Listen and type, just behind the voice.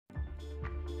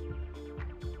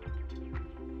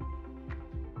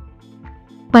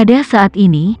Pada saat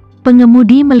ini,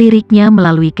 pengemudi meliriknya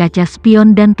melalui kaca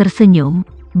spion dan tersenyum.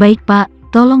 "Baik Pak,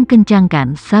 tolong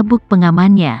kencangkan sabuk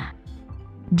pengamannya."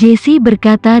 Jesse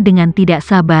berkata dengan tidak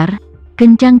sabar,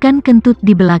 "Kencangkan kentut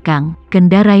di belakang,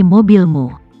 kendarai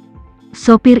mobilmu."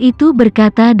 Sopir itu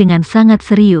berkata dengan sangat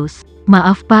serius,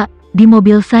 "Maaf Pak, di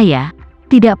mobil saya,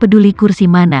 tidak peduli kursi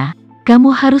mana,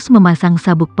 kamu harus memasang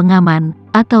sabuk pengaman,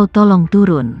 atau tolong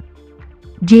turun."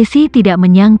 Jesse tidak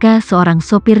menyangka seorang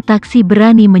sopir taksi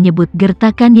berani menyebut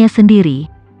gertakannya sendiri.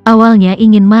 Awalnya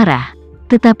ingin marah,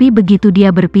 tetapi begitu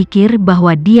dia berpikir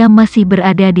bahwa dia masih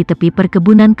berada di tepi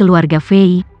perkebunan keluarga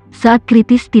Fei, saat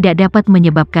kritis tidak dapat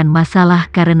menyebabkan masalah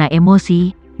karena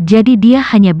emosi, jadi dia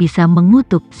hanya bisa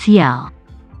mengutuk sial.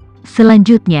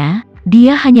 Selanjutnya,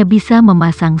 dia hanya bisa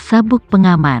memasang sabuk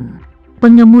pengaman.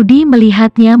 Pengemudi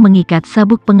melihatnya mengikat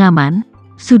sabuk pengaman,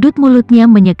 sudut mulutnya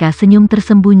menyeka senyum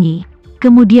tersembunyi,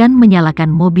 kemudian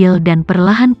menyalakan mobil dan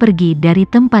perlahan pergi dari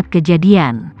tempat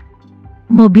kejadian.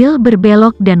 Mobil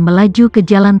berbelok dan melaju ke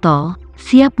jalan tol,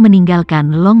 siap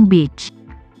meninggalkan Long Beach.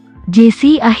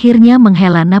 Jesse akhirnya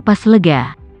menghela napas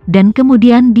lega, dan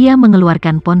kemudian dia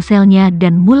mengeluarkan ponselnya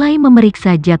dan mulai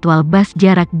memeriksa jadwal bus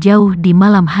jarak jauh di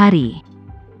malam hari.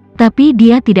 Tapi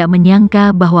dia tidak menyangka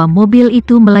bahwa mobil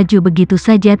itu melaju begitu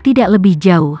saja tidak lebih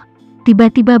jauh.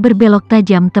 Tiba-tiba berbelok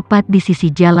tajam tepat di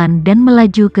sisi jalan dan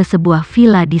melaju ke sebuah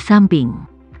villa di samping.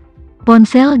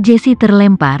 Ponsel Jesse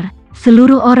terlempar,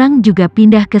 seluruh orang juga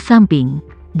pindah ke samping,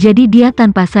 jadi dia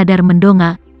tanpa sadar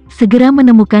mendongak, segera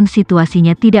menemukan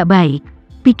situasinya tidak baik.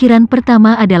 Pikiran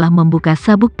pertama adalah membuka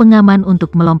sabuk pengaman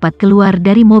untuk melompat keluar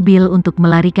dari mobil untuk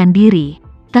melarikan diri,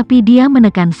 tapi dia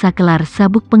menekan saklar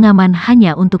sabuk pengaman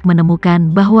hanya untuk menemukan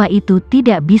bahwa itu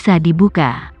tidak bisa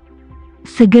dibuka.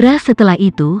 Segera setelah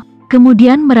itu,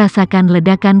 kemudian merasakan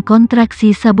ledakan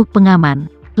kontraksi sabuk pengaman,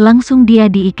 langsung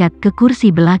dia diikat ke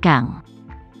kursi belakang.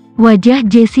 Wajah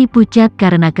Jesse pucat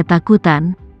karena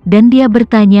ketakutan, dan dia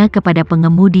bertanya kepada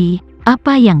pengemudi,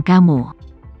 "Apa yang kamu?"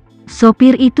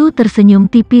 Sopir itu tersenyum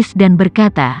tipis dan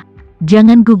berkata,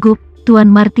 "Jangan gugup,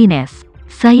 Tuan Martinez,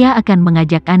 saya akan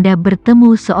mengajak Anda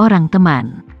bertemu seorang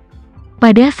teman."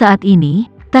 Pada saat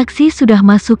ini, taksi sudah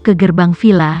masuk ke gerbang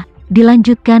villa,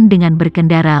 dilanjutkan dengan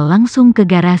berkendara langsung ke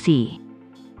garasi.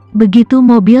 Begitu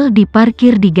mobil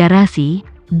diparkir di garasi,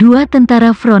 dua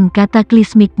tentara front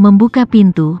CATACLYSMIC membuka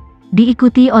pintu,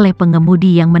 diikuti oleh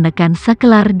pengemudi yang menekan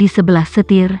saklar di sebelah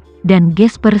setir, dan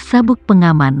gesper sabuk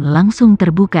pengaman langsung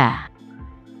terbuka.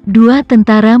 Dua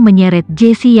tentara menyeret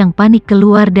Jesse yang panik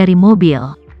keluar dari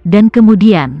mobil, dan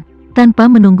kemudian, tanpa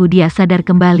menunggu dia sadar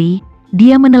kembali,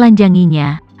 dia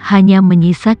menelanjanginya, hanya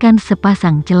menyisakan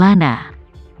sepasang celana.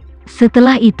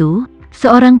 Setelah itu,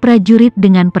 seorang prajurit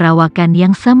dengan perawakan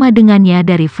yang sama dengannya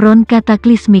dari front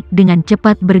CATACLYSMIC dengan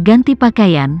cepat berganti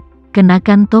pakaian,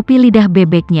 kenakan topi lidah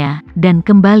bebeknya, dan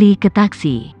kembali ke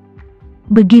taksi.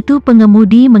 Begitu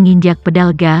pengemudi menginjak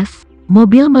pedal gas,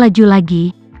 mobil melaju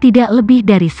lagi, tidak lebih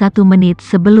dari 1 menit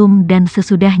sebelum dan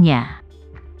sesudahnya.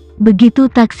 Begitu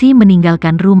taksi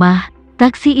meninggalkan rumah,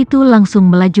 taksi itu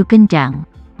langsung melaju kencang,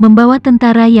 membawa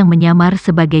tentara yang menyamar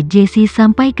sebagai Jesse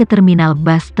sampai ke terminal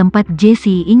bus tempat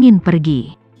Jesse ingin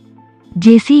pergi.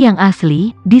 Jesse yang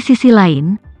asli, di sisi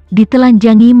lain,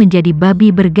 ditelanjangi menjadi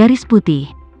babi bergaris putih,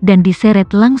 dan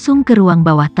diseret langsung ke ruang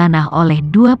bawah tanah oleh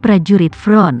dua prajurit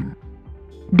front.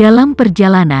 Dalam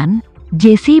perjalanan,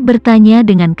 Jesse bertanya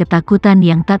dengan ketakutan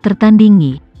yang tak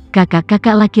tertandingi,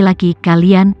 "Kakak-kakak laki-laki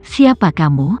kalian, siapa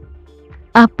kamu?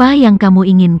 Apa yang kamu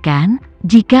inginkan?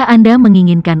 Jika Anda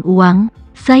menginginkan uang,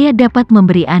 saya dapat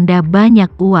memberi Anda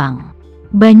banyak uang.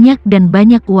 Banyak dan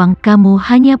banyak uang, kamu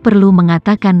hanya perlu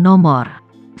mengatakan nomor."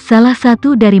 Salah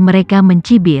satu dari mereka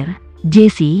mencibir,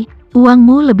 "Jesse,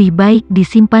 uangmu lebih baik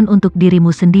disimpan untuk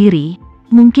dirimu sendiri,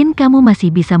 mungkin kamu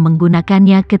masih bisa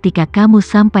menggunakannya ketika kamu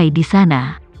sampai di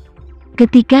sana."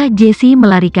 Ketika Jesse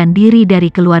melarikan diri dari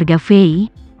keluarga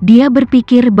Fei, dia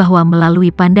berpikir bahwa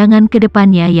melalui pandangan ke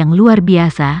depannya yang luar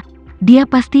biasa, dia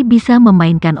pasti bisa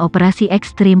memainkan operasi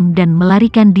ekstrim dan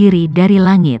melarikan diri dari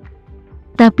langit.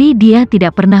 Tapi dia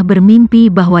tidak pernah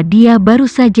bermimpi bahwa dia baru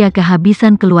saja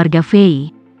kehabisan keluarga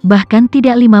Fei, bahkan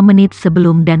tidak 5 menit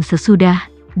sebelum dan sesudah,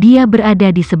 dia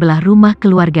berada di sebelah rumah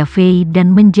keluarga Fei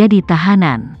dan menjadi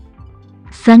tahanan.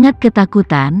 Sangat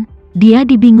ketakutan, dia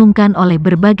dibingungkan oleh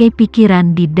berbagai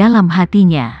pikiran di dalam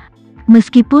hatinya.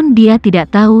 Meskipun dia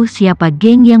tidak tahu siapa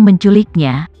geng yang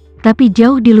menculiknya, tapi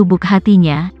jauh di lubuk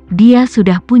hatinya, dia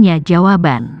sudah punya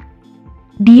jawaban.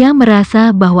 Dia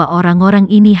merasa bahwa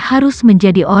orang-orang ini harus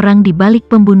menjadi orang di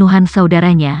balik pembunuhan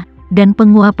saudaranya, dan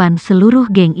penguapan seluruh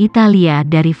geng Italia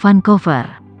dari Vancouver.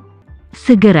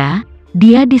 Segera,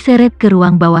 dia diseret ke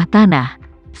ruang bawah tanah.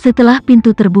 Setelah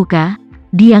pintu terbuka,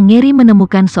 dia ngeri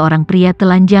menemukan seorang pria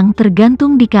telanjang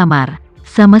tergantung di kamar,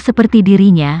 sama seperti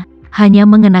dirinya, hanya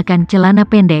mengenakan celana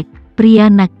pendek.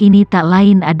 Pria nak ini tak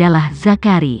lain adalah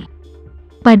Zakari.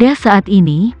 Pada saat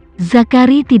ini,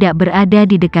 Zakari tidak berada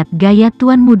di dekat gaya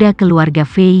tuan muda keluarga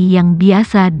Fei yang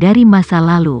biasa dari masa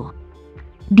lalu.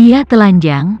 Dia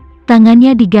telanjang,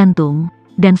 tangannya digantung,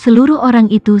 dan seluruh orang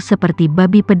itu seperti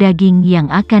babi pedaging yang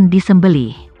akan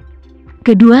disembelih.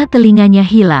 Kedua telinganya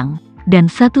hilang, dan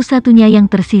satu-satunya yang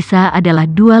tersisa adalah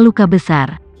 2 luka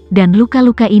besar, dan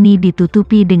luka-luka ini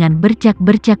ditutupi dengan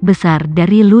bercak-bercak besar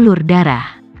dari lulur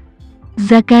darah.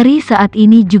 Zakari saat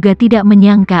ini juga tidak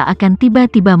menyangka akan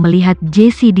tiba-tiba melihat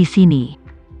Jessie di sini.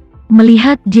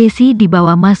 Melihat Jessie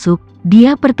dibawa masuk,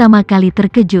 dia pertama kali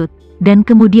terkejut, dan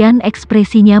kemudian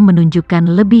ekspresinya menunjukkan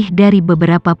lebih dari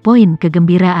beberapa poin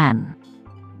kegembiraan.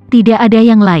 Tidak ada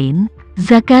yang lain.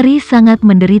 Zakari sangat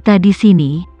menderita di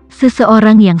sini,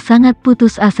 seseorang yang sangat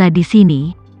putus asa di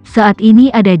sini. Saat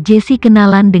ini ada Jessie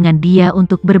kenalan dengan dia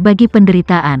untuk berbagi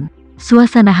penderitaan.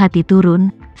 Suasana hati turun,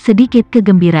 sedikit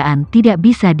kegembiraan tidak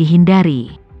bisa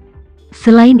dihindari.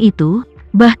 Selain itu,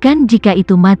 bahkan jika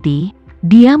itu mati,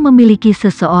 dia memiliki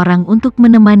seseorang untuk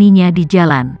menemaninya di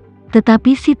jalan.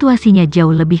 Tetapi situasinya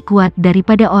jauh lebih kuat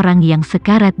daripada orang yang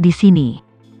sekarat di sini.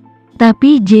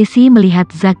 Tapi Jessie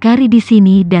melihat Zakari di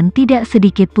sini dan tidak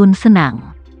sedikit pun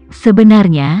senang.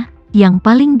 Sebenarnya, yang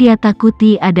paling dia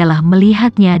takuti adalah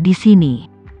melihatnya di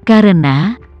sini.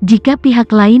 Karena, jika pihak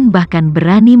lain bahkan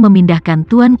berani memindahkan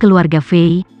tuan keluarga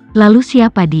Fei, lalu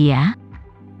siapa dia?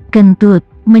 Kentut,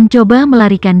 mencoba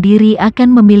melarikan diri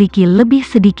akan memiliki lebih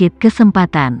sedikit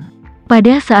kesempatan.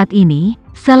 Pada saat ini,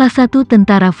 salah satu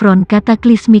tentara front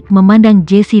CATACLYSMIC memandang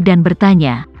Jessie dan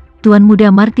bertanya, "Tuan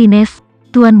Muda Martinez,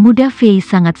 Tuan Muda Fei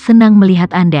sangat senang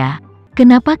melihat Anda.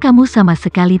 Kenapa kamu sama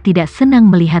sekali tidak senang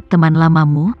melihat teman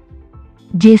lamamu?"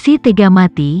 Jessie tega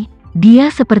mati, dia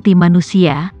seperti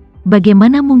manusia,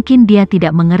 bagaimana mungkin dia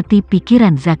tidak mengerti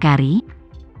pikiran Zakari?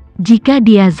 Jika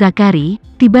dia Zakari,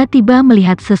 tiba-tiba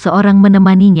melihat seseorang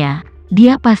menemaninya,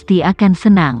 dia pasti akan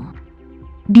senang.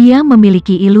 Dia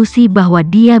memiliki ilusi bahwa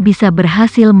dia bisa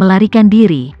berhasil melarikan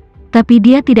diri, tapi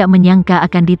dia tidak menyangka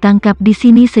akan ditangkap di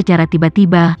sini secara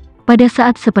tiba-tiba. Pada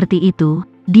saat seperti itu,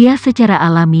 dia secara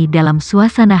alami dalam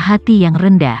suasana hati yang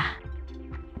rendah.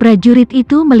 Prajurit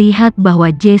itu melihat bahwa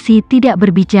Jessie tidak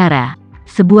berbicara.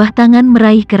 Sebuah tangan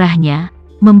meraih kerahnya,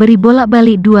 memberi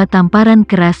bolak-balik 2 tamparan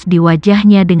keras di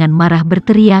wajahnya dengan marah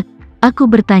berteriak, "Aku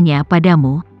bertanya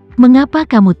padamu, mengapa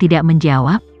kamu tidak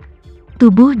menjawab?"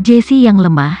 Tubuh Jessie yang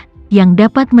lemah, yang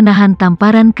dapat menahan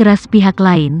tamparan keras pihak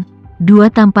lain,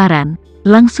 2 tamparan,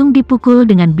 langsung dipukul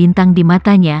dengan bintang di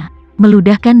matanya,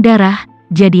 meludahkan darah,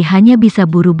 jadi hanya bisa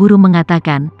buru-buru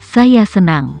mengatakan, "Saya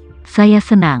senang, saya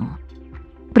senang."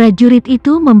 Prajurit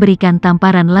itu memberikan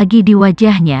tamparan lagi di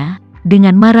wajahnya,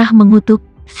 dengan marah mengutuk,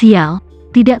 "Sial,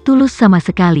 tidak tulus sama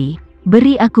sekali,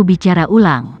 beri aku bicara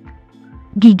ulang."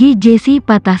 Gigi Jessie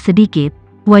patah sedikit,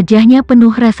 wajahnya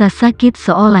penuh rasa sakit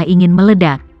seolah ingin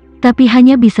meledak, tapi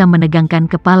hanya bisa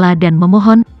menegangkan kepala dan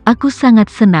memohon, "Aku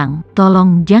sangat senang,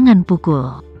 tolong jangan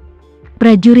pukul."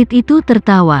 Prajurit itu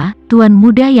tertawa, "Tuan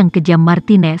muda yang kejam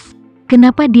Martinez,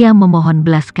 kenapa dia memohon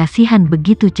belas kasihan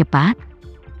begitu cepat?"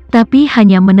 Tapi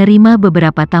hanya menerima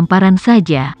beberapa tamparan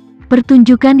saja.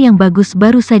 Pertunjukan yang bagus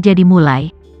baru saja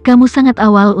dimulai. Kamu sangat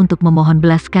awal untuk memohon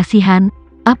belas kasihan.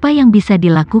 Apa yang bisa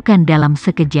dilakukan dalam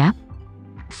sekejap?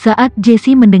 Saat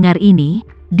Jessie mendengar ini,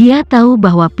 dia tahu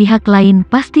bahwa pihak lain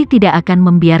pasti tidak akan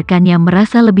membiarkannya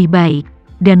merasa lebih baik,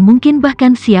 dan mungkin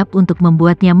bahkan siap untuk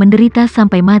membuatnya menderita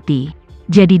sampai mati.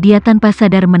 Jadi dia tanpa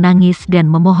sadar menangis dan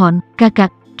memohon,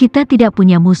 "Kakak, kita tidak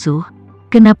punya musuh.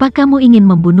 Kenapa kamu ingin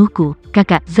membunuhku,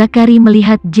 kakak?" Zakari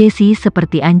melihat Jessie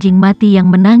seperti anjing mati yang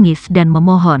menangis dan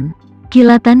memohon.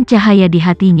 Kilatan cahaya di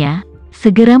hatinya,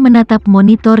 segera menatap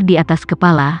monitor di atas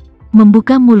kepala,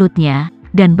 membuka mulutnya,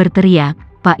 dan berteriak,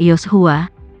 "Pak Yoshua,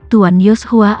 Tuan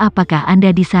Yoshua, apakah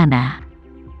Anda di sana?"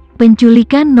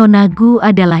 Penculikan Nona Gu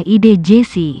adalah ide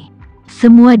Jessie.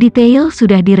 Semua detail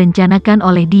sudah direncanakan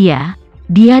oleh dia.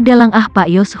 Dia dalang, Pak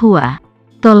Yoshua,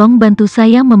 tolong bantu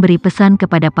saya memberi pesan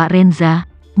kepada Pak Renza.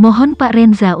 Mohon Pak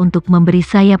Renza untuk memberi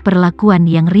saya perlakuan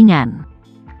yang ringan."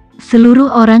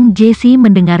 Seluruh orang Jessie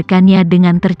mendengarkannya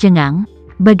dengan tercengang.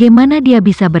 Bagaimana dia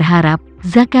bisa berharap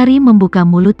Zakari membuka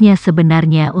mulutnya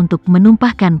sebenarnya untuk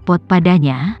menumpahkan pot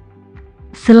padanya?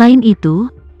 Selain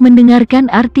itu, mendengarkan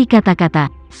arti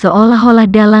kata-kata, seolah-olah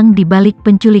dalang di balik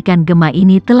penculikan gema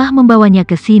ini telah membawanya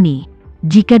ke sini.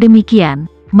 Jika demikian,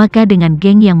 maka dengan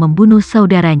geng yang membunuh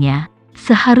saudaranya,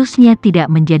 seharusnya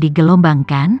tidak menjadi gelombang,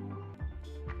 kan?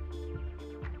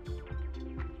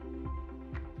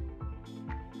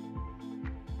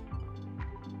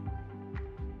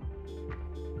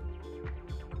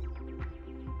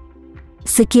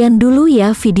 Sekian dulu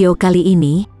ya video kali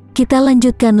ini, kita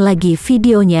lanjutkan lagi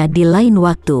videonya di lain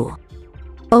waktu.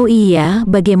 Oh iya,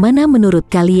 bagaimana menurut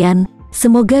kalian?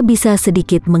 Semoga bisa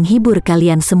sedikit menghibur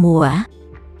kalian semua.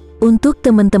 Untuk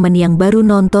teman-teman yang baru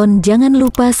nonton, jangan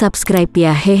lupa subscribe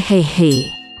ya, hehehe.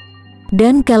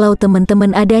 Dan kalau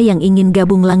teman-teman ada yang ingin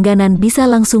gabung langganan, bisa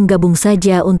langsung gabung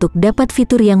saja untuk dapat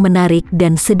fitur yang menarik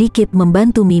dan sedikit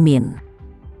membantu Mimin.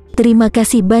 Terima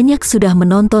kasih banyak sudah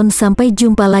menonton, sampai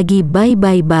jumpa lagi,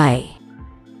 bye.